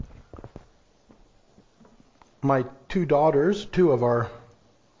my two of our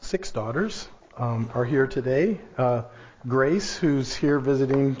 6 daughters, are here today. Grace, who's here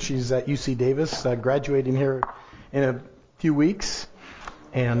visiting, she's at UC Davis, graduating here in a few weeks.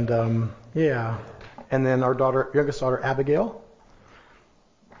 And and then our youngest daughter, Abigail.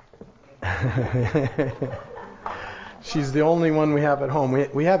 She's the only one we have at home.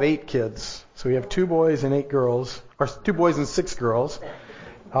 We have 8 kids, so we have 2 boys and 8 girls, or 2 boys and 6 girls.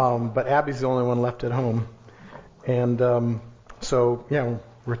 But Abby's the only one left at home. And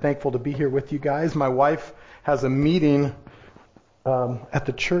we're thankful to be here with you guys. My wife has a meeting at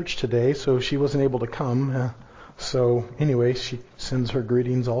the church today, so she wasn't able to come. So anyway, she sends her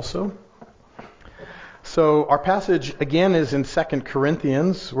greetings also. So our passage again is in 2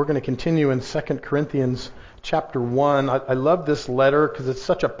 Corinthians. We're going to continue in 2 Corinthians chapter 1. I love this letter because it's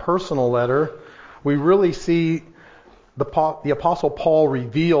such a personal letter. We really see the Apostle Paul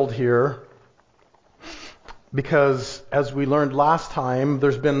revealed here, because as we learned last time,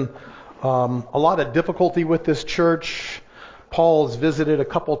 there's been a lot of difficulty with this church. Paul has visited a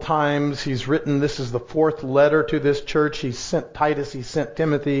couple times. He's written, this is the 4th letter to this church. He sent Titus, he sent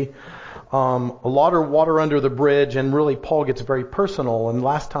Timothy. A lot of water under the bridge, and really Paul gets very personal. And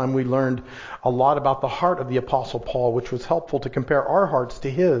last time we learned a lot about the heart of the Apostle Paul, which was helpful to compare our hearts to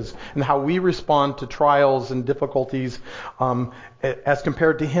his and how we respond to trials and difficulties as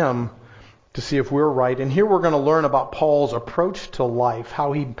compared to him, to see if we're right. And here we're going to learn about Paul's approach to life,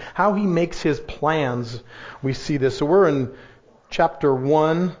 how he makes his plans. We see this. So we're in chapter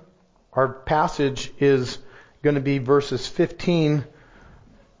 1. Our passage is going to be verses 15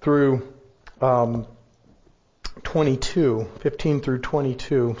 through 22. 15 through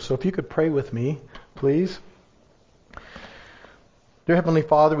 22. So if you could pray with me, please. Dear Heavenly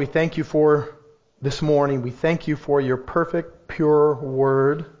Father, we thank you for this morning. We thank you for your perfect, pure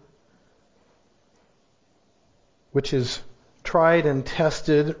word, which is tried and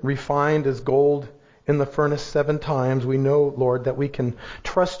tested, refined as gold in the furnace 7 times. We know, Lord, that we can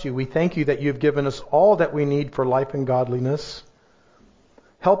trust you. We thank you that you've given us all that we need for life and godliness.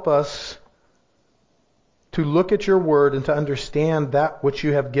 Help us to look at your word and to understand that which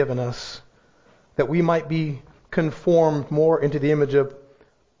you have given us, that we might be conformed more into the image of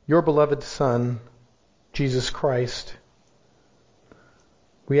your beloved Son, Jesus Christ.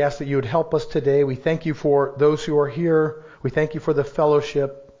 We ask that you would help us today. We thank you for those who are here. We thank you for the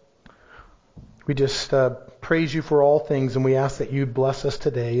fellowship. We just praise you for all things, and we ask that you bless us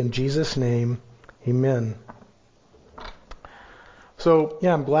today. In Jesus' name, amen. So,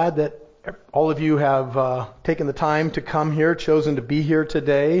 I'm glad that all of you have taken the time to come here, chosen to be here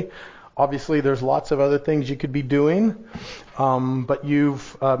today. Obviously, there's lots of other things you could be doing, but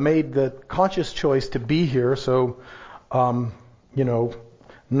you've made the conscious choice to be here. So,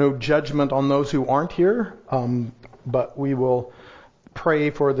 no judgment on those who aren't here, but we will pray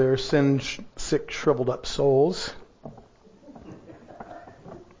for their sin-sick, shriveled-up souls.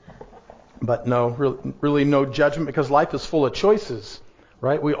 But no, really no judgment, because life is full of choices,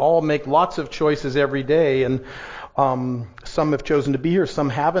 right? We all make lots of choices every day, and some have chosen to be here, some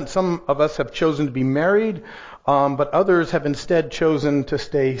haven't. Some of us have chosen to be married, but others have instead chosen to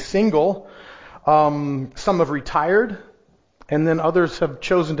stay single. Some have retired, and then others have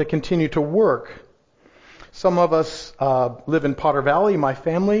chosen to continue to work. Some of us live in Potter Valley, my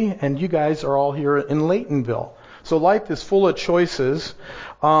family, and you guys are all here in Laytonville. So life is full of choices,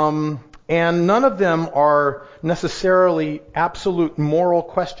 and none of them are necessarily absolute moral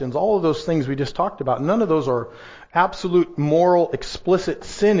questions. All of those things we just talked about, none of those are absolute moral, explicit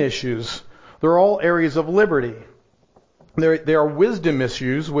sin issues. They're all areas of liberty. They are wisdom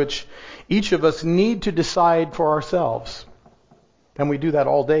issues which each of us need to decide for ourselves. And we do that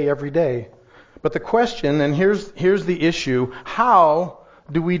all day, every day. But the question, and here's the issue, how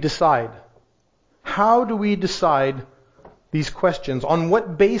do we decide? How do we decide these questions? On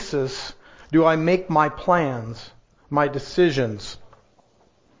what basis do I make my plans, my decisions?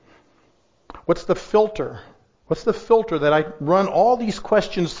 What's the filter? What's the filter that I run all these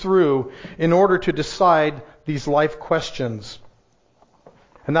questions through in order to decide these life questions?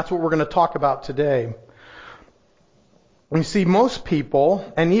 And that's what we're going to talk about today. You see, most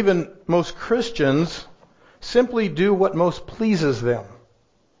people, and even most Christians, simply do what most pleases them,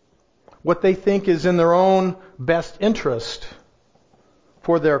 what they think is in their own best interest,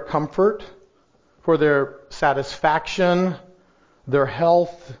 for their comfort, for their satisfaction, their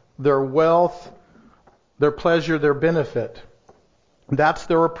health, their wealth, their pleasure, their benefit. That's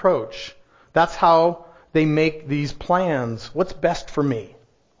their approach. That's how they make these plans. What's best for me?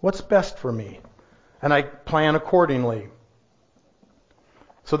 What's best for me? And I plan accordingly.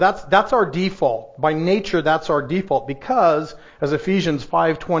 So that's our default. By nature, that's our default because, as Ephesians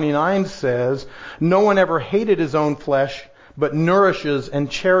 5:29 says, no one ever hated his own flesh, but nourishes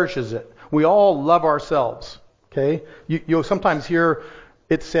and cherishes it. We all love ourselves. Okay? You'll sometimes hear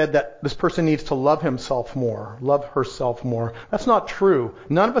it said that this person needs to love himself more, love herself more. That's not true.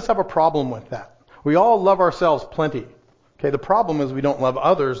 None of us have a problem with that. We all love ourselves plenty. Okay, the problem is we don't love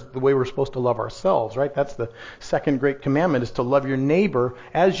others the way we're supposed to love ourselves, right? That's the second great commandment, is to love your neighbor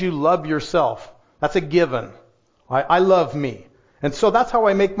as you love yourself. That's a given. I love me. And so that's how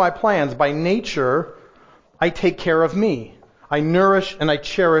I make my plans. By nature, I take care of me. I nourish and I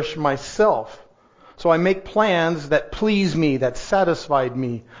cherish myself. So I make plans that please me, that satisfy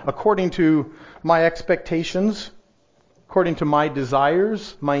me, according to my expectations, according to my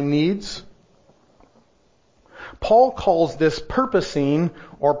desires, my needs. Paul calls this purposing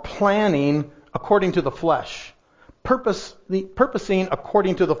or planning according to the flesh. Purposing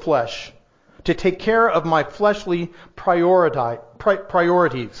according to the flesh. To take care of my fleshly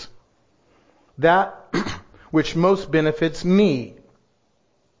priorities. That which most benefits me.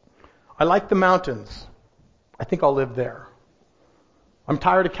 I like the mountains. I think I'll live there. I'm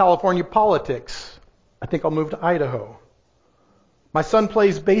tired of California politics. I think I'll move to Idaho. My son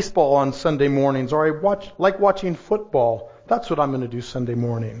plays baseball on Sunday mornings, or I like watching football. That's what I'm going to do Sunday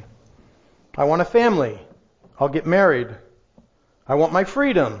morning. I want a family. I'll get married. I want my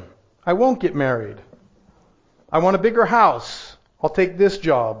freedom. I won't get married. I want a bigger house. I'll take this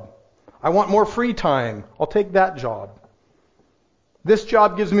job. I want more free time. I'll take that job. This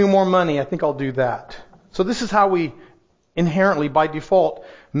job gives me more money. I think I'll do that. So this is how we inherently, by default,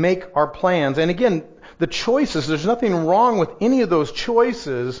 make our plans. And again, the choices, there's nothing wrong with any of those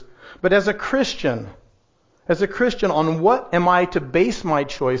choices, but as a Christian, on what am I to base my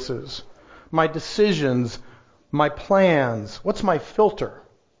choices, my decisions, my plans? What's my filter?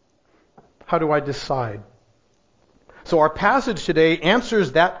 How do I decide? So our passage today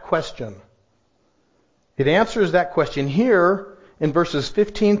answers that question. It answers that question. Here, in verses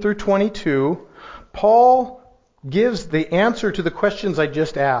 15 through 22, Paul gives the answer to the questions I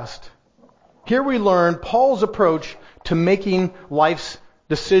just asked. Here we learn Paul's approach to making life's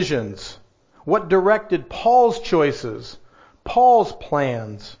decisions. What directed Paul's choices, Paul's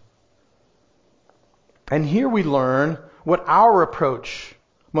plans. And here we learn what our approach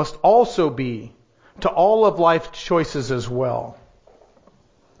must also be to all of life's choices as well.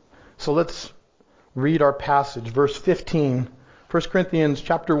 So let's read our passage, verse 15. 1 Corinthians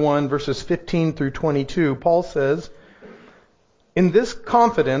chapter 1, verses 15 through 22. Paul says, "In this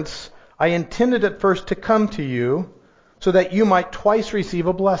confidence I intended at first to come to you, so that you might twice receive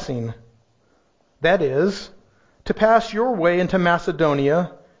a blessing. That is, to pass your way into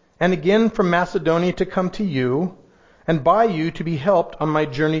Macedonia, and again from Macedonia to come to you, and by you to be helped on my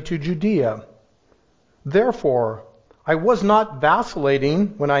journey to Judea. Therefore, I was not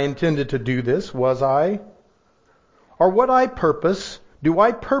vacillating when I intended to do this, was I? Or what I purpose, do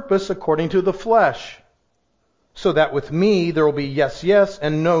I purpose according to the flesh, so that with me there will be yes, yes,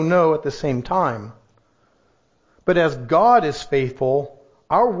 and no, no at the same time. But as God is faithful,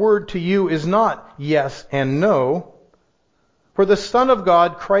 our word to you is not yes and no. For the Son of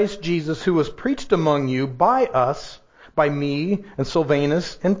God, Christ Jesus, who was preached among you by us, by me and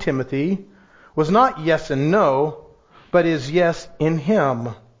Silvanus and Timothy, was not yes and no, but is yes in him.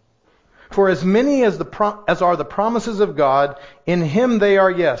 For as many as are the promises of God, in him they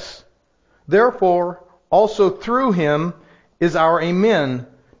are yes. Therefore, also through him is our amen,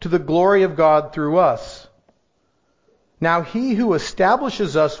 to the glory of God through us. Now he who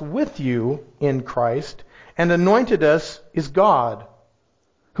establishes us with you in Christ and anointed us is God,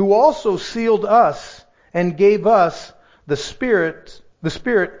 who also sealed us and gave us the Spirit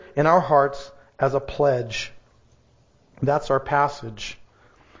in our hearts as a pledge." That's our passage.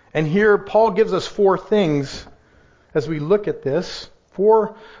 And here Paul gives us four things as we look at this.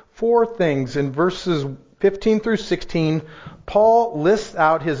 Four things. In verses 15 through 16, Paul lists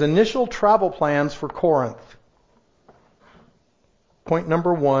out his initial travel plans for Corinth. Point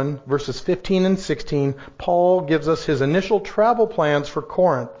number 1, verses 15 and 16, Paul gives us his initial travel plans for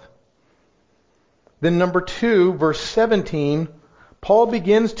Corinth. Then number 2, verse 17, Paul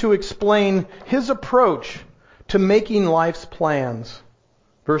begins to explain his approach to making life's plans.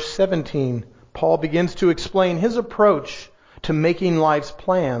 Verse 17, Paul begins to explain his approach to making life's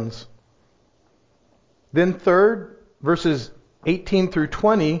plans. Then third, verses 18 through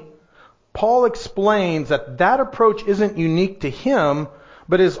 20, Paul explains that approach isn't unique to him,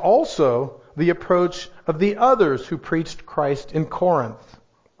 but is also the approach of the others who preached Christ in Corinth.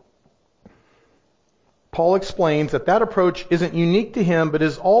 Paul explains that that approach isn't unique to him, but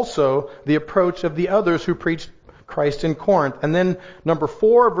is also the approach of the others who preached Christ in Corinth. And then number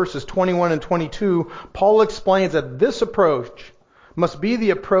 4, verses 21 and 22, Paul explains that this approach must be the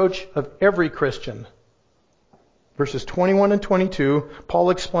approach of every Christian. Verses 21 and 22, Paul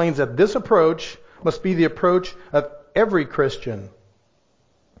explains that this approach must be the approach of every Christian.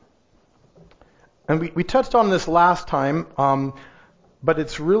 And we touched on this last time, but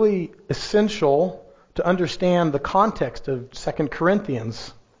it's really essential to understand the context of 2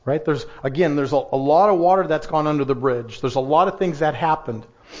 Corinthians, right? There's a lot of water that's gone under the bridge. There's a lot of things that happened.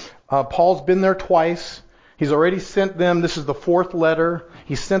 Paul's been there twice. He's already sent them. This is the 4th letter.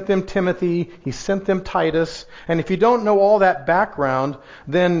 He sent them Timothy. He sent them Titus. And if you don't know all that background,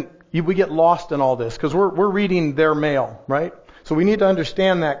 then we get lost in all this because we're reading their mail, right? So we need to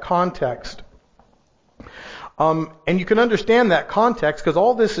understand that context. And you can understand that context because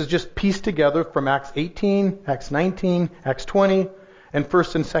all this is just pieced together from Acts 18, Acts 19, Acts 20, and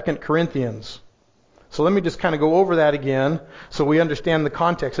 1st and 2nd Corinthians. So let me just kind of go over that again so we understand the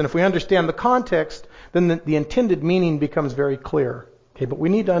context. And if we understand the context, then the intended meaning becomes very clear. Okay, but we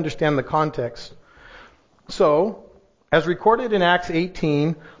need to understand the context. So, as recorded in Acts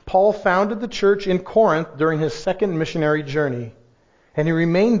 18, Paul founded the church in Corinth during his 2nd missionary journey. And he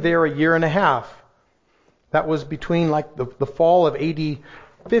remained there a year and a half. That was between the fall of AD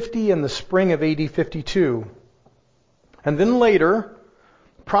 50 and the spring of AD 52. And then later,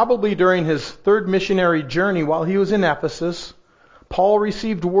 probably during his 3rd missionary journey while he was in Ephesus, Paul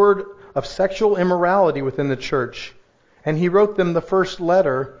received word of sexual immorality within the church. And he wrote them the first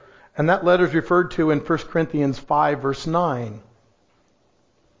letter, and that letter is referred to in 1 Corinthians 5, verse 9.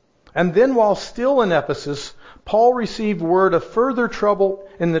 And then while still in Ephesus, Paul received word of further trouble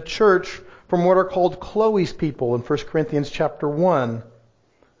in the church from what are called Chloe's people in 1 Corinthians chapter 1,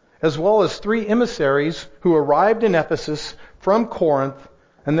 as well as 3 emissaries who arrived in Ephesus from Corinth,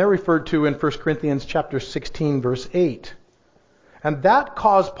 and they're referred to in 1 Corinthians chapter 16, verse 8. And that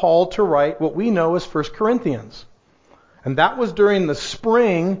caused Paul to write what we know as 1 Corinthians. And that was during the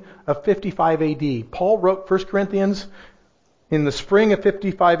spring of 55 AD. Paul wrote 1 Corinthians in the spring of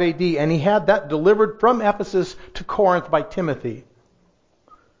 55 AD, and he had that delivered from Ephesus to Corinth by Timothy.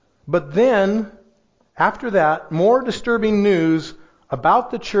 But then, after that, more disturbing news about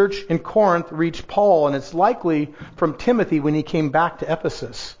the church in Corinth reached Paul, and it's likely from Timothy when he came back to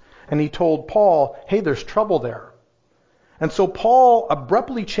Ephesus. And he told Paul, hey, there's trouble there. And so Paul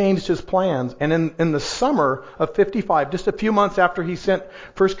abruptly changed his plans, and in the summer of 55, just a few months after he sent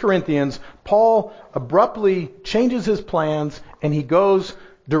 1 Corinthians, Paul abruptly changes his plans, and he goes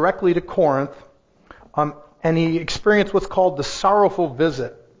directly to Corinth, and he experienced what's called the sorrowful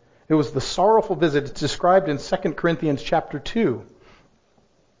visit. It was the sorrowful visit. It's described in 2 Corinthians chapter 2.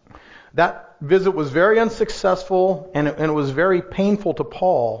 That visit was very unsuccessful, and it was very painful to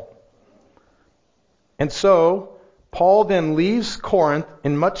Paul. And so, Paul then leaves Corinth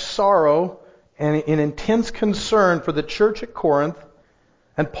in much sorrow and in intense concern for the church at Corinth,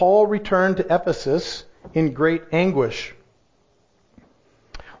 and Paul returned to Ephesus in great anguish.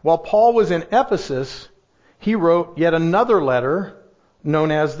 While Paul was in Ephesus, he wrote yet another letter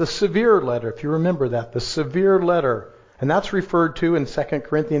known as the severe letter, if you remember that, the severe letter. And that's referred to in 2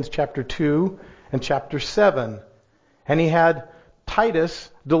 Corinthians chapter 2 and chapter 7. And he had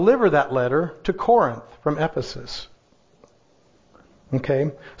Titus deliver that letter to Corinth from Ephesus.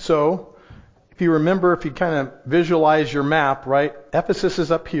 Okay, so if you remember, if you kind of visualize your map, right, Ephesus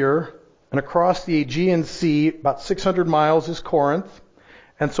is up here, and across the Aegean Sea, about 600 miles is Corinth.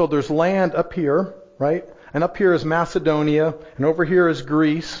 And so there's land up here, right? And up here is Macedonia, and over here is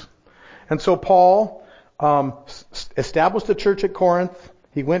Greece. And so Paul established a church at Corinth.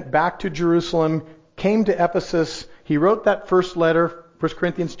 He went back to Jerusalem, came to Ephesus. He wrote that first letter, 1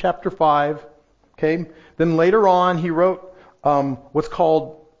 Corinthians chapter 5. Okay. Then later on, he wrote what's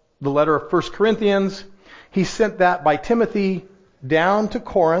called the letter of 1 Corinthians. He sent that by Timothy down to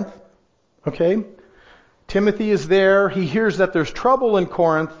Corinth. Okay. Timothy is there. He hears that there's trouble in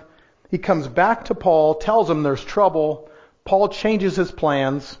Corinth. He comes back to Paul, tells him there's trouble. Paul changes his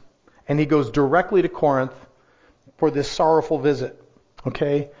plans, and he goes directly to Corinth for this sorrowful visit.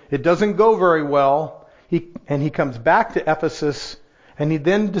 Okay? It doesn't go very well. He comes back to Ephesus, and he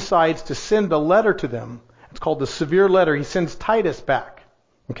then decides to send a letter to them. It's called the severe letter. He sends Titus back.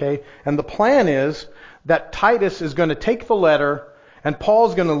 Okay? And the plan is that Titus is going to take the letter, and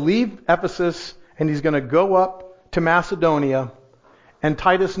Paul's going to leave Ephesus, and he's going to go up to Macedonia. And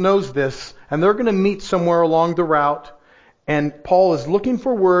Titus knows this, and they're going to meet somewhere along the route. And Paul is looking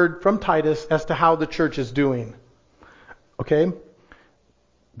for word from Titus as to how the church is doing. Okay?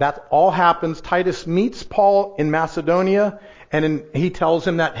 that all happens. Titus meets Paul in Macedonia, and he tells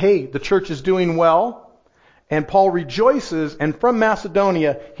him that, hey, the church is doing well. And Paul rejoices, and from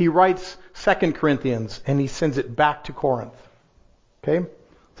Macedonia, he writes 2 Corinthians, and he sends it back to Corinth. Okay?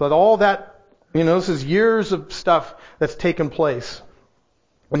 So all that, this is years of stuff that's taken place.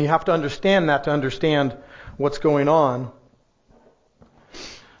 And you have to understand that to understand what's going on.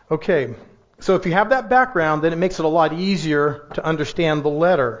 Okay, so if you have that background, then it makes it a lot easier to understand the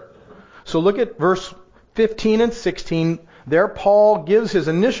letter. So look at verse 15 and 16. There Paul gives his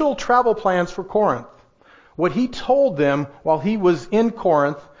initial travel plans for Corinth. What he told them while he was in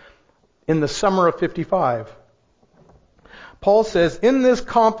Corinth in the summer of 55. Paul says, in this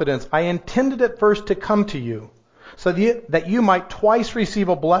confidence, I intended at first to come to you, so that you might twice receive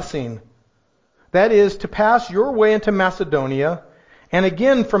a blessing. That is, to pass your way into Macedonia, and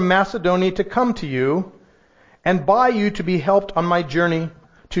again from Macedonia to come to you, and by you to be helped on my journey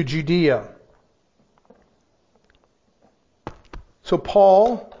to Judea. So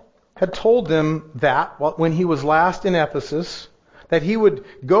Paul had told them that when he was last in Ephesus, that he would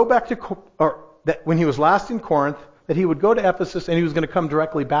go back to, or that when he was last in Corinth, that he would go to Ephesus and he was going to come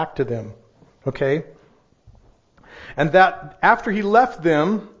directly back to them. Okay? And that after he left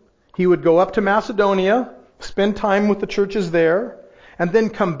them, he would go up to Macedonia, spend time with the churches there, and then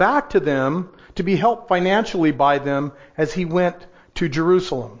come back to them to be helped financially by them as he went to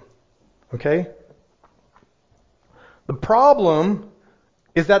Jerusalem. Okay? The problem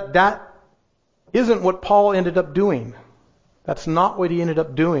is that isn't what Paul ended up doing. That's not what he ended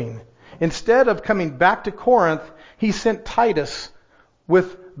up doing. Instead of coming back to Corinth, he sent Titus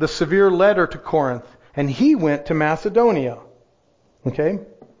with the severe letter to Corinth, and he went to Macedonia. Okay?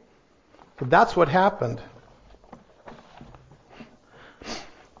 So that's what happened.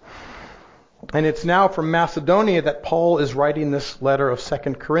 And it's now from Macedonia that Paul is writing this letter of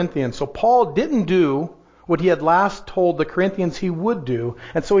 2 Corinthians. So Paul didn't do what he had last told the Corinthians he would do,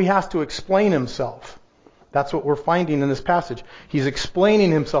 and so he has to explain himself. That's what we're finding in this passage. He's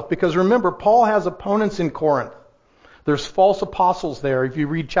explaining himself, because remember, Paul has opponents in Corinth. There's false apostles there. If you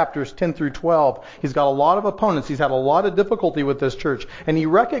read chapters 10 through 12, he's got a lot of opponents. He's had a lot of difficulty with this church, and he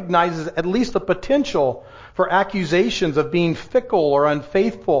recognizes at least the potential for accusations of being fickle or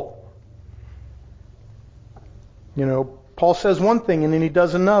unfaithful. Paul says one thing and then he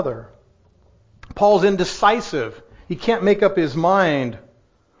does another. Paul's indecisive. He can't make up his mind.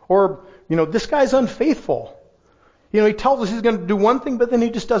 Or, this guy's unfaithful. He tells us he's going to do one thing, but then he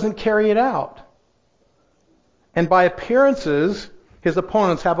just doesn't carry it out. And by appearances, his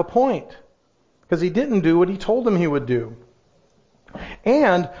opponents have a point, because he didn't do what he told them he would do.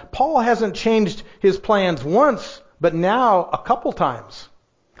 And Paul hasn't changed his plans once, but now a couple times.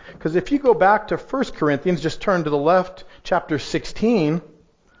 Because if you go back to 1 Corinthians, just turn to the left, chapter 16.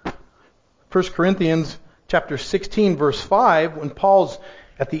 1 Corinthians chapter 16, verse 5, when Paul's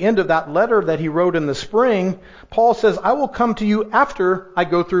at the end of that letter that he wrote in the spring, Paul says, I will come to you after I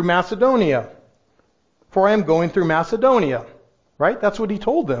go through Macedonia, for I am going through Macedonia. Right? That's what he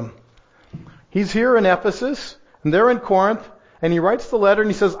told them. He's here in Ephesus, and they're in Corinth, and he writes the letter, and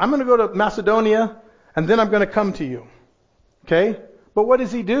he says, I'm going to go to Macedonia, and then I'm going to come to you. Okay? But what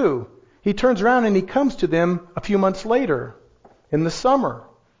does he do? He turns around and he comes to them a few months later, in the summer.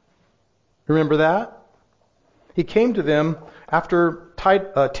 Remember that? He came to them after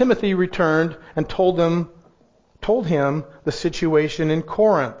Timothy returned and told him the situation in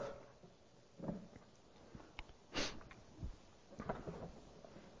Corinth.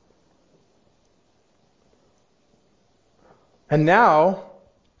 And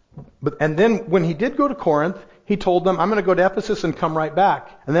then when he did go to Corinth, he told them, I'm going to go to Ephesus and come right back.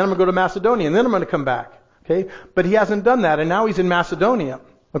 And then I'm going to go to Macedonia, and then I'm going to come back. Okay? But he hasn't done that, and now he's in Macedonia.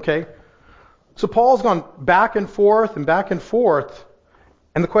 Okay? So Paul's gone back and forth and back and forth.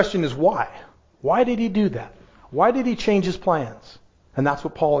 And the question is why? Why did he do that? Why did he change his plans? And that's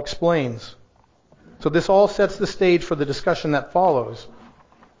what Paul explains. So this all sets the stage for the discussion that follows.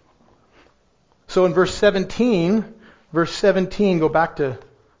 So in verse 17, go back to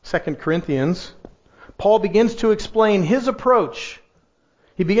 2 Corinthians, Paul begins to explain his approach.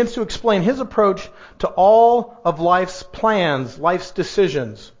 He begins to explain his approach to all of life's plans, life's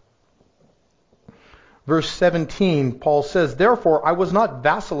decisions. Verse 17, Paul says, Therefore I was not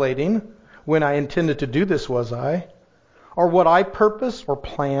vacillating when I intended to do this, was I? Or what I purpose or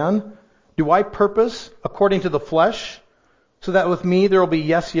plan, do I purpose according to the flesh, so that with me there will be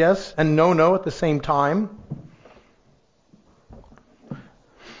yes, yes, and no, no at the same time?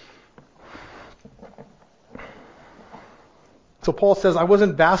 So Paul says, I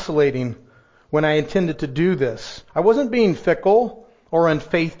wasn't vacillating when I intended to do this. I wasn't being fickle or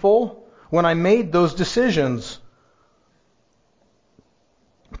unfaithful when I made those decisions.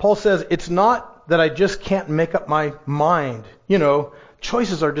 Paul says it's not that I just can't make up my mind.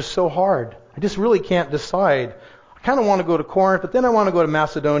 Choices are just so hard. I just really can't decide. I kind of want to go to Corinth, but then I want to go to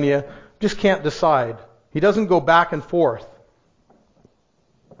Macedonia. Just can't decide. He doesn't go back and forth.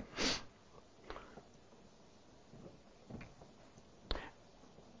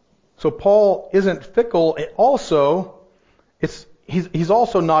 So Paul isn't fickle. He's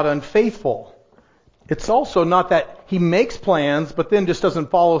also not unfaithful. It's also not that he makes plans but then just doesn't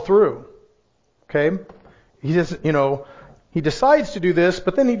follow through. Okay? He doesn't, he decides to do this,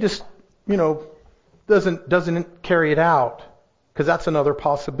 but then he just, doesn't carry it out, because that's another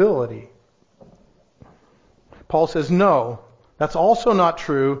possibility. Paul says, no, that's also not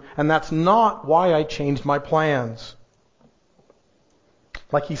true, and that's not why I changed my plans.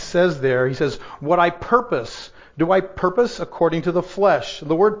 Like he says there, he says, what I purpose, do I purpose according to the flesh?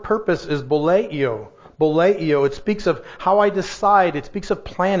 The word purpose is boleio. Boleio, it speaks of how I decide. It speaks of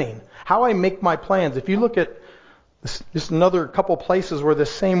planning, how I make my plans. If you look at just another couple places where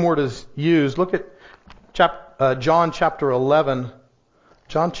this same word is used, look at John chapter 11.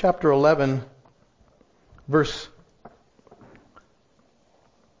 John chapter 11, verse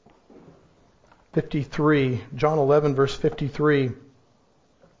 53. John 11, verse 53.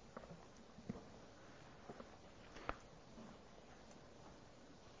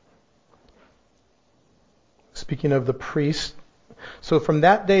 Speaking of the priest. So from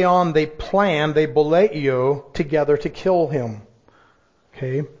that day on, they boleio, together to kill him.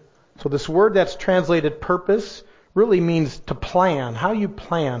 Okay? So this word that's translated purpose really means to plan. How you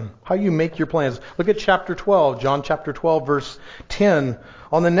plan. How you make your plans. Look at chapter 12. John chapter 12, verse 10.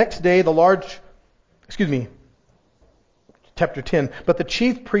 On the next day, chapter 10. But the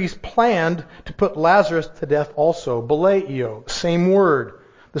chief priest planned to put Lazarus to death also. Boleio. Same word.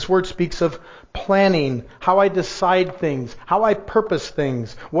 This word speaks of planning, how I decide things, how I purpose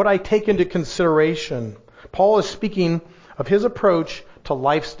things, what I take into consideration. Paul is speaking of his approach to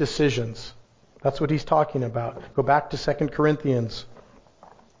life's decisions. That's what he's talking about. Go back to 2 Corinthians.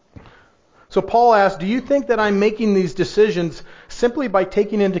 So Paul asks, do you think that I'm making these decisions simply by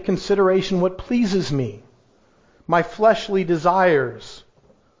taking into consideration what pleases me? My fleshly desires,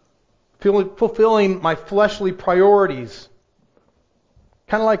 fulfilling my fleshly priorities.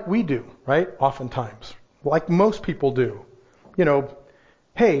 Kind of like we do, right? Oftentimes. Like most people do.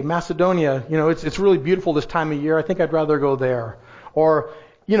 Hey, Macedonia, it's really beautiful this time of year. I think I'd rather go there. Or,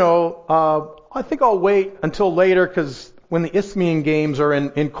 I think I'll wait until later because when the Isthmian Games are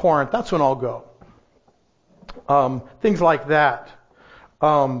in Corinth, that's when I'll go. Things like that.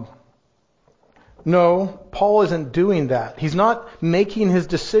 No, Paul isn't doing that. He's not making his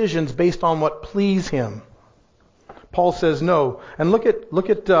decisions based on what please him. Paul says no. And look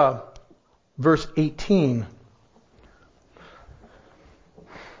at verse 18.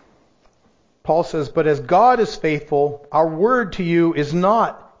 Paul says, but as God is faithful, our word to you is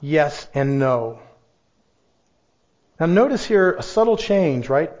not yes and no. Now notice here a subtle change,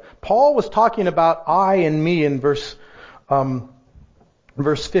 right? Paul was talking about I and me in verse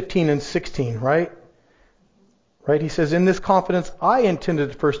 15 and 16, right? Right? He says, in this confidence, I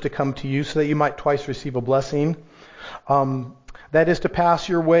intended first to come to you so that you might twice receive a blessing. That is to pass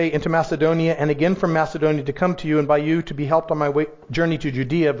your way into Macedonia, and again from Macedonia to come to you, and by you to be helped on my journey to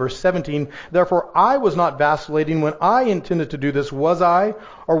Judea. Verse 17, therefore I was not vacillating when I intended to do this, was I?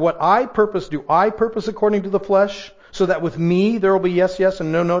 Or what I purpose, do I purpose according to the flesh? So that with me there will be yes, yes,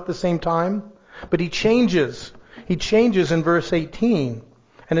 and no, no at the same time? But he changes. He changes in verse 18.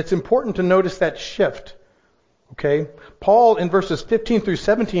 And it's important to notice that shift. Okay? Paul in verses 15 through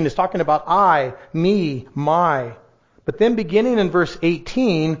 17 is talking about I, me, my. But then beginning in verse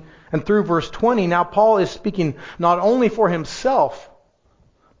 18 and through verse 20, now Paul is speaking not only for himself,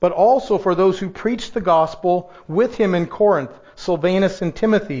 but also for those who preach the gospel with him in Corinth, Silvanus and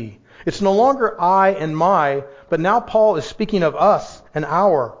Timothy. It's no longer I and my, but now Paul is speaking of us and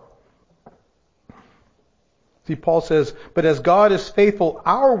our. See, Paul says, but as God is faithful,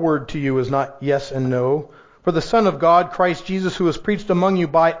 our word to you is not yes and no. For the Son of God, Christ Jesus, who was preached among you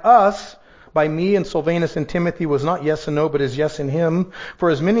by us, by me and Silvanus and Timothy, was not yes and no, but is yes in him. For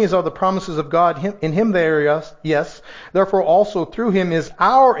as many as are the promises of God, in him they are yes. Therefore also through him is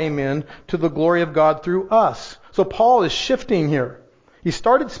our amen to the glory of God through us. So Paul is shifting here. He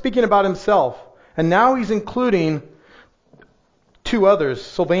started speaking about himself, and now he's including two others,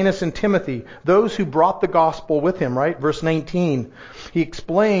 Silvanus and Timothy, those who brought the gospel with him, right? Verse 19. He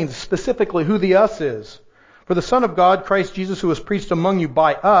explains specifically who the us is. For the Son of God, Christ Jesus, who was preached among you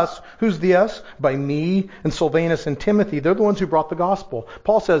by us, who's the us? By me and Silvanus and Timothy. They're the ones who brought the gospel.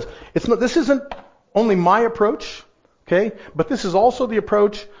 Paul says, this isn't only my approach, okay, but this is also the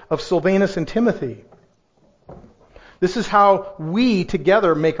approach of Silvanus and Timothy. This is how we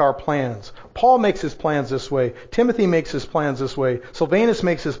together make our plans. Paul makes his plans this way. Timothy makes his plans this way. Silvanus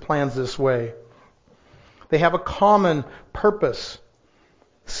makes his plans this way. They have a common purpose,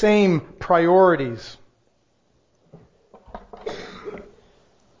 same priorities.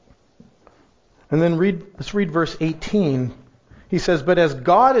 And then let's read verse 18. He says, but as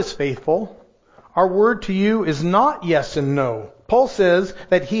God is faithful, our word to you is not yes and no. Paul says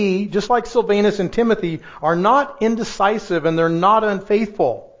that he, just like Silvanus and Timothy, are not indecisive and they're not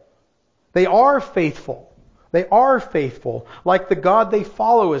unfaithful. They are faithful. They are faithful. Like the God they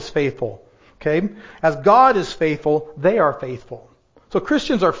follow is faithful. Okay? As God is faithful, they are faithful. So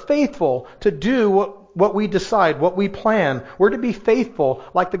Christians are faithful to do what we decide, what we plan. We're to be faithful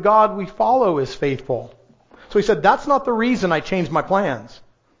like the God we follow is faithful. So he said, that's not the reason I changed my plans.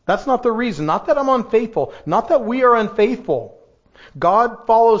 That's not the reason. Not that I'm unfaithful. Not that we are unfaithful. God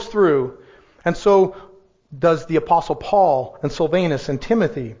follows through. And so does the Apostle Paul and Silvanus and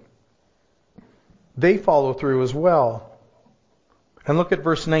Timothy. They follow through as well. And look at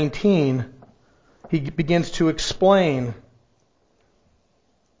verse 19. He begins to explain.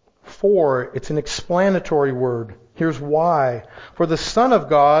 For, it's an explanatory word. Here's why. For the Son of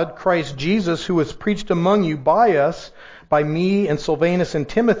God, Christ Jesus, who was preached among you by us, by me and Silvanus and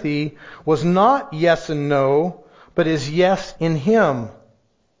Timothy, was not yes and no, but is yes in Him.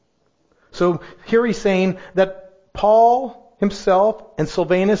 So here he's saying that Paul himself and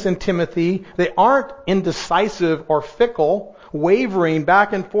Silvanus and Timothy, they aren't indecisive or fickle, wavering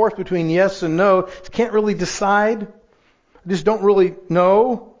back and forth between yes and no. Can't really decide. Just don't really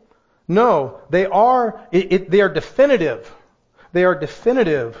know. No, they are definitive. They are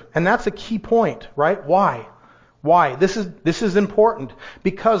definitive. And that's a key point, right? Why? Why? This is important.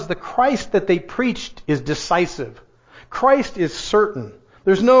 Because the Christ that they preached is decisive. Christ is certain.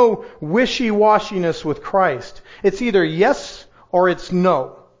 There's no wishy-washiness with Christ. It's either yes or it's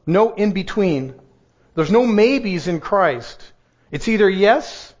no. No in between. There's no maybes in Christ. It's either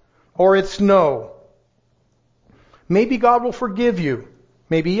yes or it's no. Maybe God will forgive you.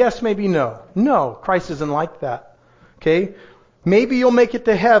 Maybe yes, maybe no. No, Christ isn't like that. Okay? Maybe you'll make it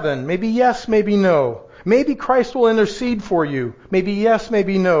to heaven. Maybe yes, maybe no. Maybe Christ will intercede for you. Maybe yes,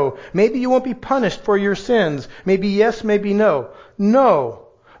 maybe no. Maybe you won't be punished for your sins. Maybe yes, maybe no. No.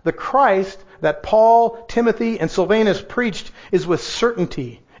 The Christ that Paul, Timothy, and Silvanus preached is with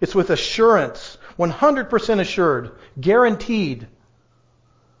certainty. It's with assurance. 100% assured. Guaranteed.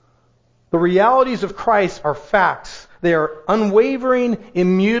 The realities of Christ are facts. They are unwavering,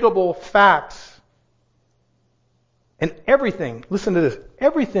 immutable facts. And everything, listen to this,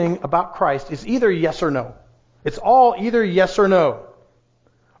 everything about Christ is either yes or no. It's all either yes or no.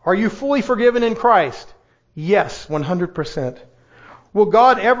 Are you fully forgiven in Christ? Yes, 100%. Will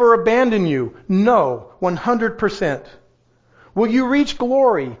God ever abandon you? No, 100%. Will you reach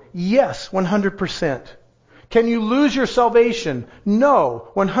glory? Yes, 100%. Can you lose your salvation?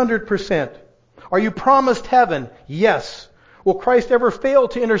 No, 100%. Are you promised heaven? Yes. Will Christ ever fail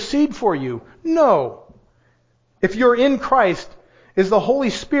to intercede for you? No. If you're in Christ, is the Holy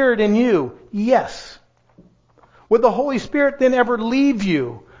Spirit in you? Yes. Would the Holy Spirit then ever leave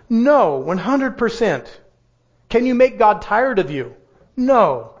you? No, 100%. Can you make God tired of you?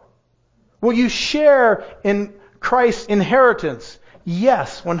 No. Will you share in Christ's inheritance?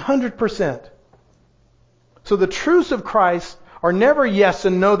 Yes, 100%. So the truths of Christ are never yes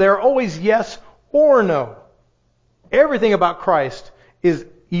and no. They're always yes or no. Everything about Christ is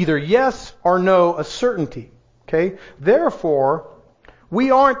either yes or no, a certainty. Okay? Therefore,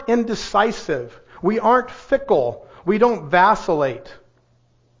 we aren't indecisive. We aren't fickle. We don't vacillate.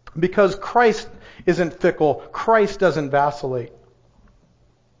 Because Christ isn't fickle. Christ doesn't vacillate.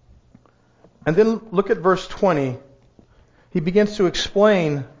 And then look at verse 20. He begins to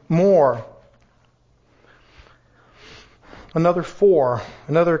explain more. Another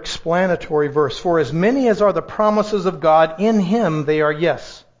explanatory verse. For as many as are the promises of God, in Him they are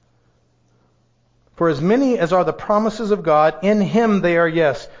yes. For as many as are the promises of God, in Him they are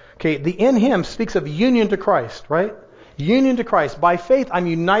yes. Okay, the in Him speaks of union to Christ, right? Union to Christ. By faith, I'm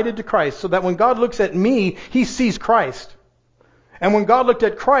united to Christ, so that when God looks at me, He sees Christ. And when God looked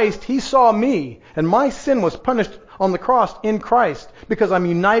at Christ, He saw me. And my sin was punished on the cross in Christ because I'm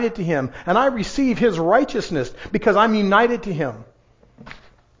united to Him. And I receive His righteousness because I'm united to Him.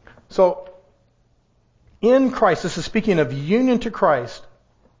 So, in Christ, this is speaking of union to Christ.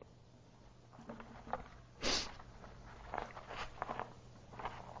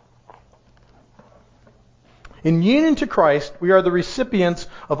 In union to Christ, we are the recipients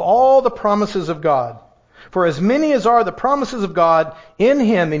of all the promises of God. For as many as are the promises of God, in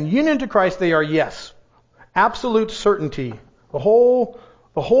Him, in union to Christ, they are yes. Absolute certainty. The whole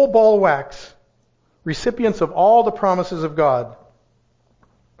ball of wax. Recipients of all the promises of God.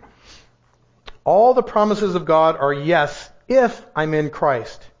 All the promises of God are yes if I'm in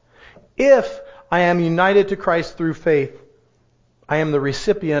Christ. If I am united to Christ through faith, I am the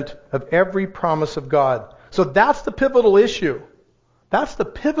recipient of every promise of God. So that's the pivotal issue. That's the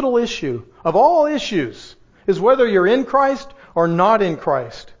pivotal issue of all issues, is whether you're in Christ or not in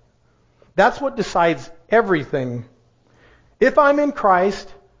Christ. That's what decides everything. If I'm in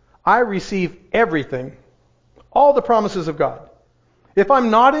Christ, I receive everything. All the promises of God. If I'm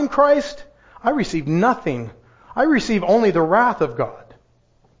not in Christ, I receive nothing. I receive only the wrath of God.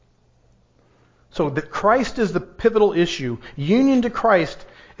 So that Christ is the pivotal issue. Union to Christ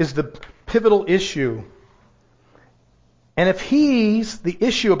is the pivotal issue. And if He's the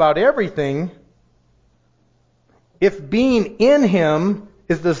issue about everything, if being in Him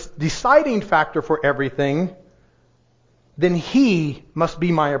is the deciding factor for everything, then He must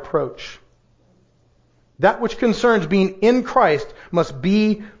be my approach. That which concerns being in Christ must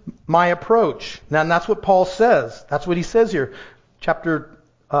be my approach. Now, and that's what Paul says. That's what he says here. Chapter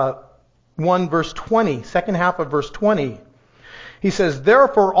 1, verse 20, second half of verse 20. He says,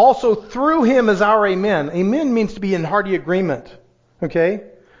 therefore also through Him is our amen. Amen means to be in hearty agreement. Okay?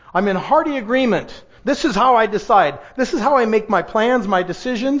 I'm in hearty agreement. This is how I decide. This is how I make my plans, my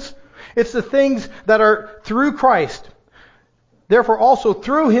decisions. It's the things that are through Christ. Therefore also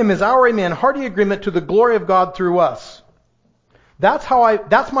through Him is our amen, hearty agreement to the glory of God through us. That's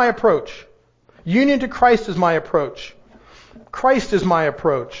my approach. Union to Christ is my approach. Christ is my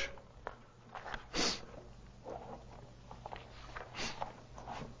approach.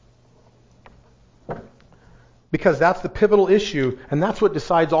 Because that's the pivotal issue, and that's what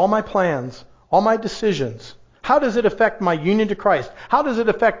decides all my plans, all my decisions. How does it affect my union to Christ? How does it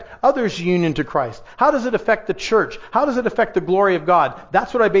affect others' union to Christ? How does it affect the church? How does it affect the glory of God?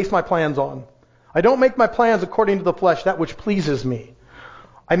 That's what I base my plans on. I don't make my plans according to the flesh, that which pleases me.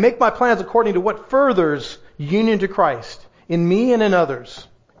 I make my plans according to what furthers union to Christ in me and in others.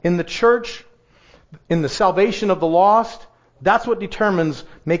 In the church, in the salvation of the lost, that's what determines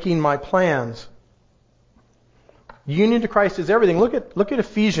making my plans. Union to Christ is everything. Look at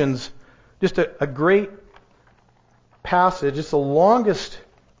Ephesians, just a great passage. It's the longest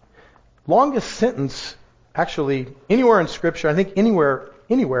sentence actually anywhere in Scripture. I think anywhere.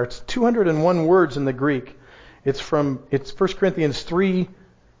 It's 201 words in the Greek. It's 1 Corinthians 3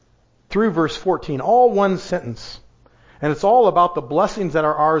 through verse 14. All one sentence. And it's all about the blessings that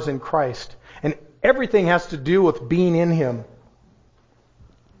are ours in Christ. And everything has to do with being in Him.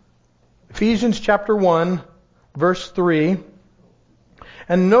 Ephesians chapter 1, verse 3.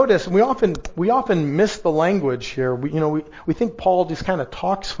 And notice, we often miss the language here. We think Paul just kind of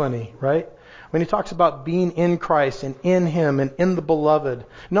talks funny, right? When he talks about being in Christ and in Him and in the beloved.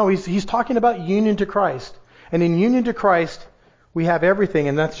 No, he's talking about union to Christ. And in union to Christ, we have everything.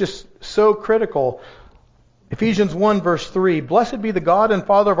 And that's just so critical. Ephesians 1, verse 3. Blessed be the God and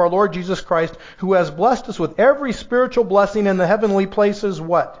Father of our Lord Jesus Christ, who has blessed us with every spiritual blessing in the heavenly places.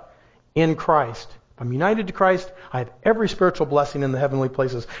 What? In Christ. I'm united to Christ. I have every spiritual blessing in the heavenly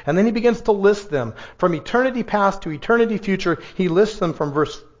places. And then he begins to list them. From eternity past to eternity future, he lists them from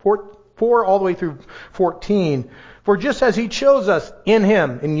verse 4 all the way through 14. For just as He chose us in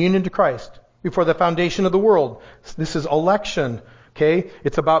Him, in union to Christ, before the foundation of the world. This is election. Okay?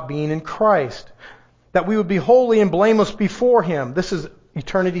 It's about being in Christ. That we would be holy and blameless before Him. This is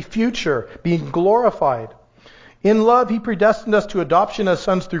eternity future, being glorified. In love, He predestined us to adoption as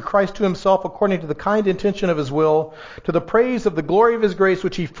sons through Christ to Himself, according to the kind intention of His will, to the praise of the glory of His grace,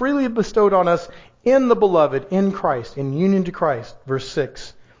 which He freely bestowed on us in the beloved, in Christ, in union to Christ. Verse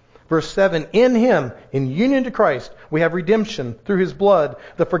 6. Verse 7, in Him, in union to Christ, we have redemption through His blood,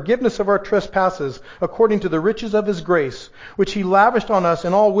 the forgiveness of our trespasses, according to the riches of His grace, which He lavished on us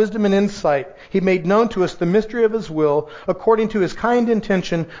in all wisdom and insight. He made known to us the mystery of His will, according to His kind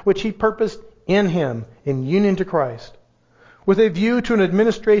intention, which He purposed in Him, in union to Christ, with a view to an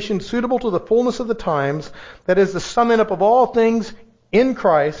administration suitable to the fullness of the times, that is the summing up of all things in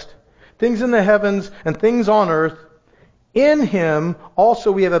Christ, things in the heavens and things on earth. In Him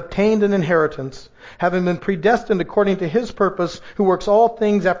also we have obtained an inheritance, having been predestined according to His purpose, who works all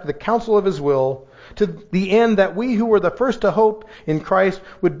things after the counsel of His will, to the end that we who were the first to hope in Christ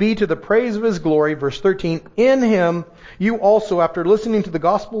would be to the praise of His glory. Verse 13, in Him you also, after listening to the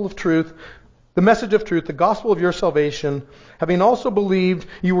gospel of truth, the message of truth, the gospel of your salvation, having also believed,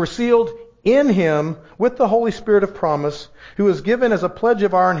 you were sealed in him with the Holy Spirit of promise, who is given as a pledge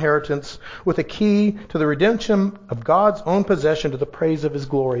of our inheritance with a key to the redemption of God's own possession to the praise of his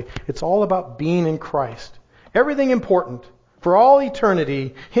glory. It's all about being in Christ. Everything important for all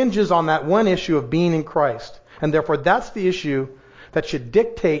eternity hinges on that one issue of being in Christ. And therefore that's the issue that should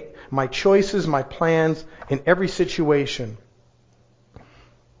dictate my choices, my plans in every situation.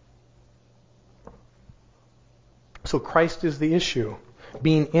 So Christ is the issue.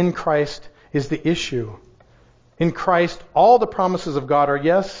 Being in Christ is the issue. In Christ, all the promises of God are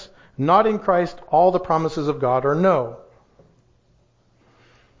yes. Not in Christ, all the promises of God are no.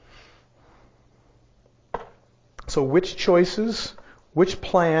 So which choices, which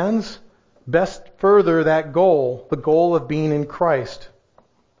plans best further that goal, the goal of being in Christ?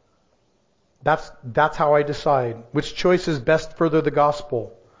 That's how I decide. Which choices best further the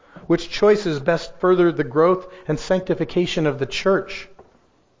gospel? Which choices best further the growth and sanctification of the church?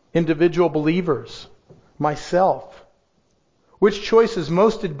 Individual believers, myself. Which choices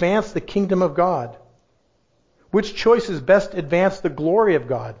most advance the kingdom of God? Which choices best advance the glory of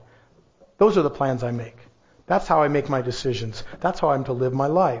God? Those are the plans I make. That's how I make my decisions. That's how I'm to live my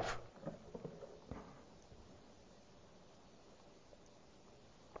life.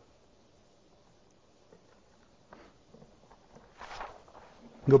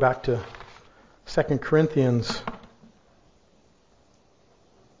 Go back to 2 Corinthians.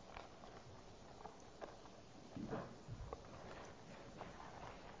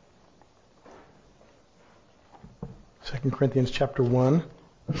 Second Corinthians chapter 1.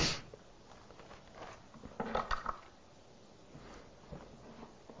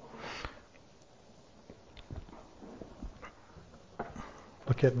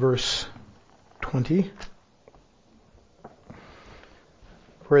 Look at verse 20.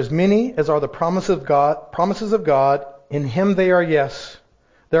 For as many as are the promises of God, in him they are yes.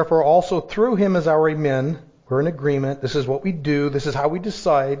 Therefore also through him as our amen, we're in agreement. This is what we do. This is how we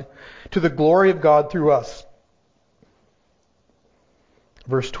decide, to the glory of God through us.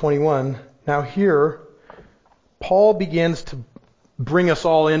 Verse 21. Now here, Paul begins to bring us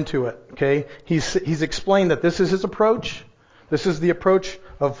all into it. Okay, he's explained that this is his approach. This is the approach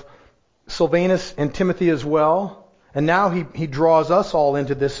of Silvanus and Timothy as well. And now he draws us all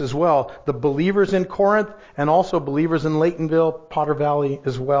into this as well. The believers in Corinth and also believers in Laytonville, Potter Valley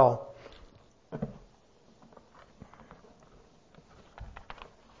as well.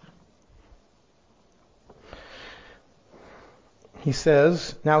 He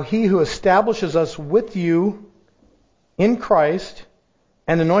says, now he who establishes us with you in Christ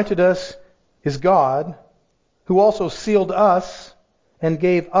and anointed us is God, who also sealed us and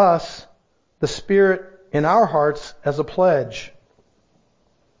gave us the Spirit in our hearts as a pledge.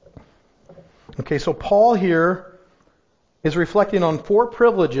 Okay, so Paul here is reflecting on four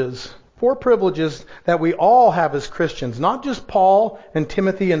privileges that we all have as Christians. Not just Paul and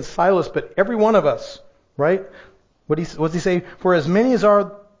Timothy and Silas, but every one of us, right? What does he say? For as many as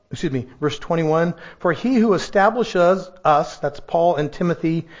are, verse 21, for he who establishes us, that's Paul and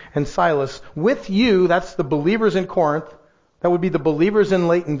Timothy and Silas, with you, that's the believers in Corinth, that would be the believers in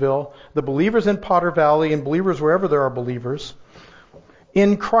Laytonville, the believers in Potter Valley, and believers wherever there are believers,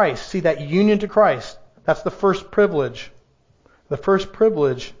 in Christ. See that union to Christ. That's the first privilege. The first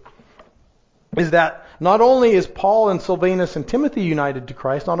privilege is that not only is Paul and Silvanus and Timothy united to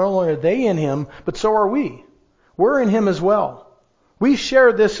Christ, not only are they in him, but so are we. We're in him as well. We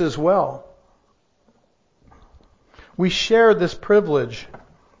share this as well. We share this privilege.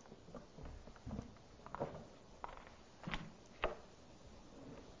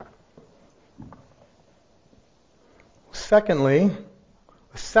 Secondly,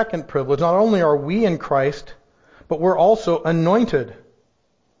 the second privilege, not only are we in Christ, but we're also anointed.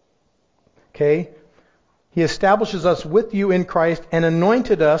 Okay? He establishes us with you in Christ and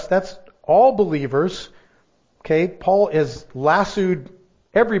anointed us. That's all believers. Okay? Paul has lassoed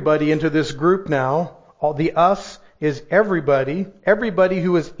everybody into this group now. All the us is everybody. Everybody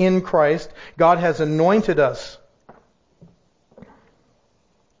who is in Christ. God has anointed us.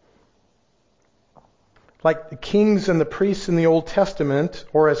 Like the kings and the priests in the Old Testament,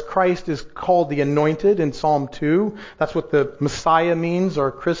 or as Christ is called the anointed in Psalm 2. That's what the Messiah means,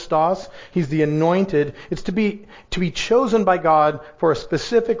 or Christos. He's the anointed. It's to be chosen by God for a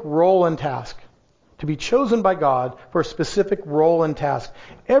specific role and task. To be chosen by God for a specific role and task.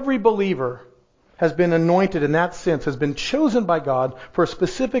 Every believer has been anointed in that sense, has been chosen by God for a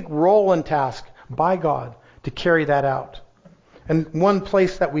specific role and task by God to carry that out. And one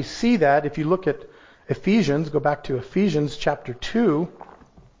place that we see that, if you look at Ephesians, go back to Ephesians chapter 2.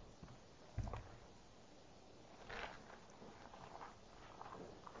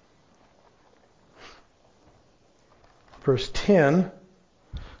 verse 10.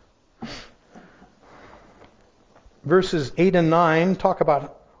 Verses 8 and 9 talk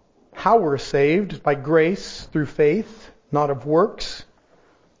about how we're saved, by grace through faith, not of works.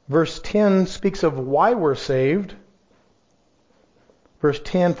 Verse 10 speaks of why we're saved. Verse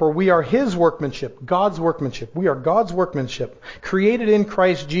 10, for we are His workmanship, God's workmanship. We are God's workmanship, created in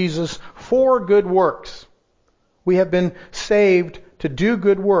Christ Jesus for good works. We have been saved to do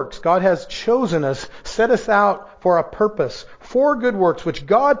good works. God has chosen us, set us out for a purpose, for good works, which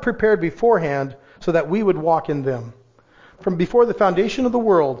God prepared beforehand so that we would walk in them. From before the foundation of the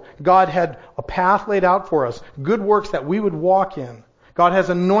world, God had a path laid out for us, good works that we would walk in. God has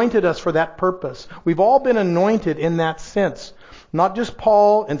anointed us for that purpose. We've all been anointed in that sense. Not just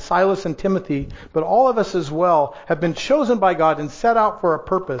Paul and Silas and Timothy, but all of us as well have been chosen by God and set out for a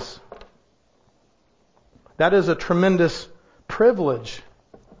purpose. That is a tremendous privilege.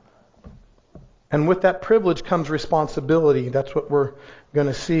 And with that privilege comes responsibility. That's what we're going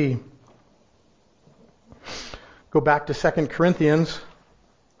to see. Go back to 2 Corinthians.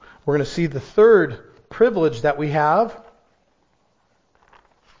 We're going to see the third privilege that we have.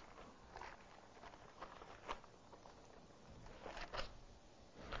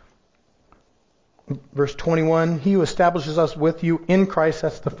 Verse 21, He who establishes us with you in Christ,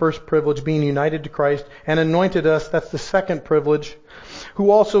 that's the first privilege, being united to Christ, and anointed us, that's the second privilege, who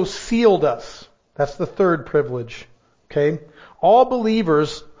also sealed us, that's the third privilege. Okay? All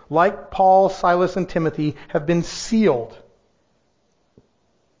believers, like Paul, Silas, and Timothy, have been sealed.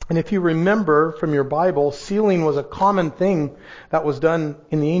 And if you remember from your Bible, sealing was a common thing that was done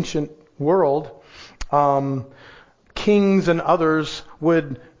in the ancient world. Kings and others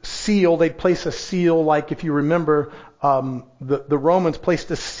would seal, they'd place a seal, like if you remember, the Romans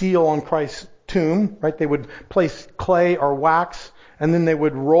placed a seal on Christ's tomb, right? They would place clay or wax, and then they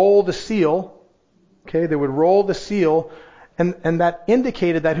would roll the seal. Okay, they would roll the seal, and that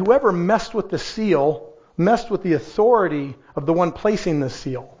indicated that whoever messed with the seal messed with the authority of the one placing the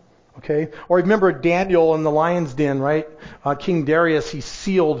seal. Okay, or remember Daniel in the lion's den, right? King Darius, he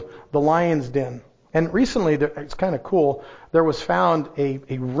sealed the lion's den. And recently, it's kind of cool, there was found a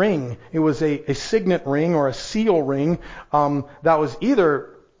ring. It was a signet ring or a seal ring that was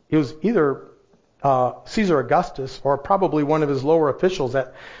either Caesar Augustus or probably one of his lower officials,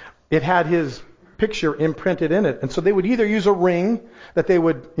 that it had his picture imprinted in it. And so they would either use a ring that they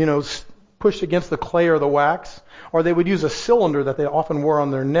would, push against the clay or the wax, or they would use a cylinder that they often wore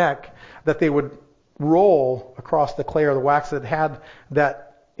on their neck that they would roll across the clay or the wax that had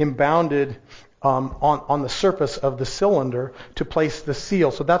that imbounded on the surface of the cylinder to place the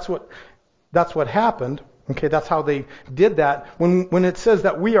seal. So that's what happened. Okay, that's how they did that. When it says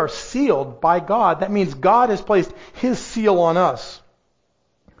that we are sealed by God, that means God has placed His seal on us.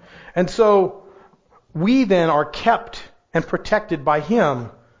 And so we then are kept and protected by Him.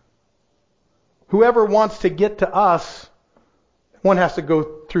 Whoever wants to get to us, one has to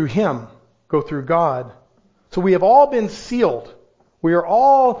go through Him, go through God. So we have all been sealed. We are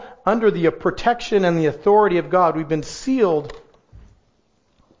all under the protection and the authority of God. We've been sealed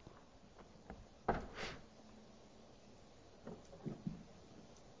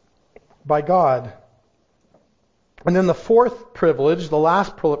by God. And then the fourth privilege, the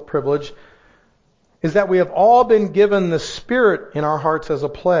last privilege, is that we have all been given the Spirit in our hearts as a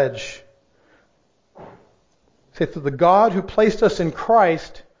pledge. Say, to the God who placed us in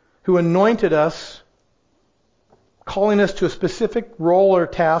Christ, who anointed us, calling us to a specific role or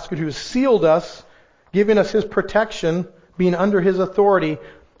task, who has sealed us, giving us His protection, being under His authority,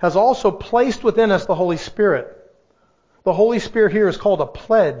 has also placed within us the Holy Spirit. The Holy Spirit here is called a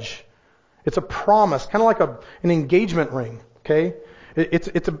pledge. It's a promise, kind of like an engagement ring. Okay,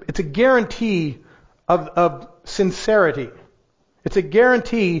 it's a guarantee of sincerity. It's a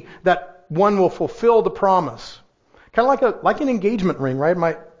guarantee that one will fulfill the promise. Kind of like an engagement ring,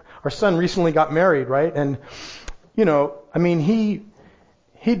 right? Our son recently got married, right? And he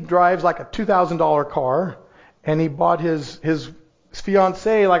drives like a $2,000 car, and he bought his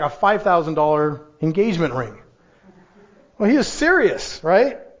fiancée like a $5,000 engagement ring. Well, he is serious,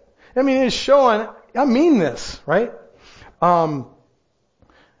 right? He's showing, I mean this, right?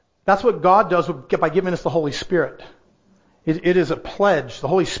 That's what God does by giving us the Holy Spirit. It is a pledge. The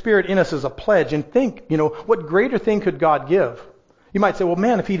Holy Spirit in us is a pledge. And think, what greater thing could God give? You might say, well,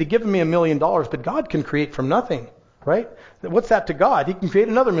 man, if He'd have given me $1 million, but God can create from nothing, right? What's that to God? He can create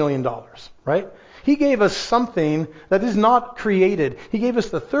another $1 million, right? He gave us something that is not created. He gave us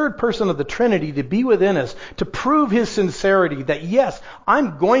the third person of the Trinity to be within us, to prove His sincerity that, yes,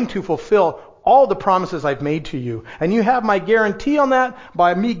 I'm going to fulfill all the promises I've made to you. And you have my guarantee on that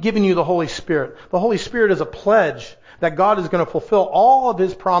by me giving you the Holy Spirit. The Holy Spirit is a pledge that God is going to fulfill all of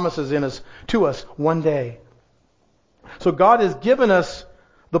His promises to us one day. So God has given us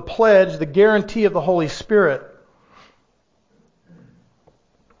the pledge, the guarantee of the Holy Spirit.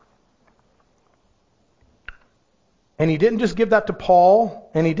 And He didn't just give that to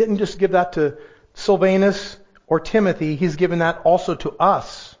Paul, and He didn't just give that to Silvanus or Timothy. He's given that also to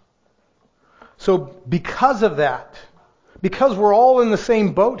us. So because of that, because we're all in the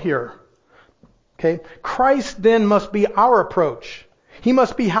same boat here, okay, Christ then must be our approach. He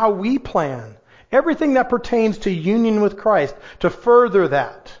must be how we plan. Everything that pertains to union with Christ, to further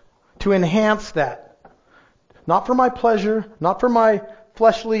that, to enhance that. Not for my pleasure, not for my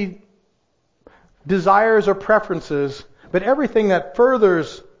fleshly desires or preferences, but everything that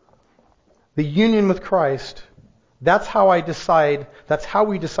furthers the union with Christ. That's how I decide. That's how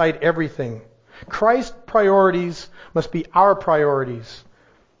we decide everything. Christ's priorities must be our priorities.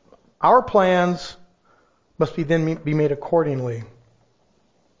 Our plans must be made accordingly.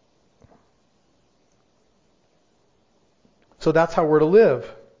 So that's how we're to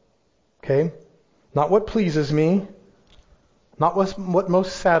live. Okay? Not what pleases me. Not what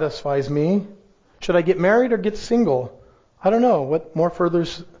most satisfies me. Should I get married or get single? I don't know. What more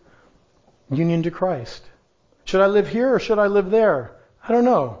furthers union to Christ? Should I live here or should I live there? I don't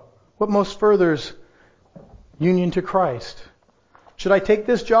know. What most furthers union to Christ? Should I take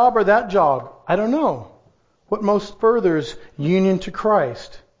this job or that job? I don't know. What most furthers union to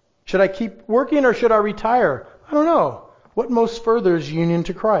Christ? Should I keep working or should I retire? I don't know. What most furthers union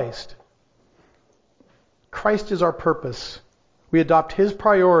to Christ? Christ is our purpose. We adopt His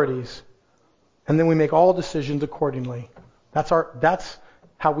priorities, and then we make all decisions accordingly. That's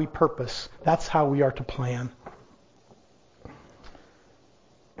how we purpose. That's how we are to plan.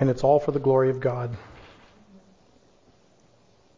 And it's all for the glory of God.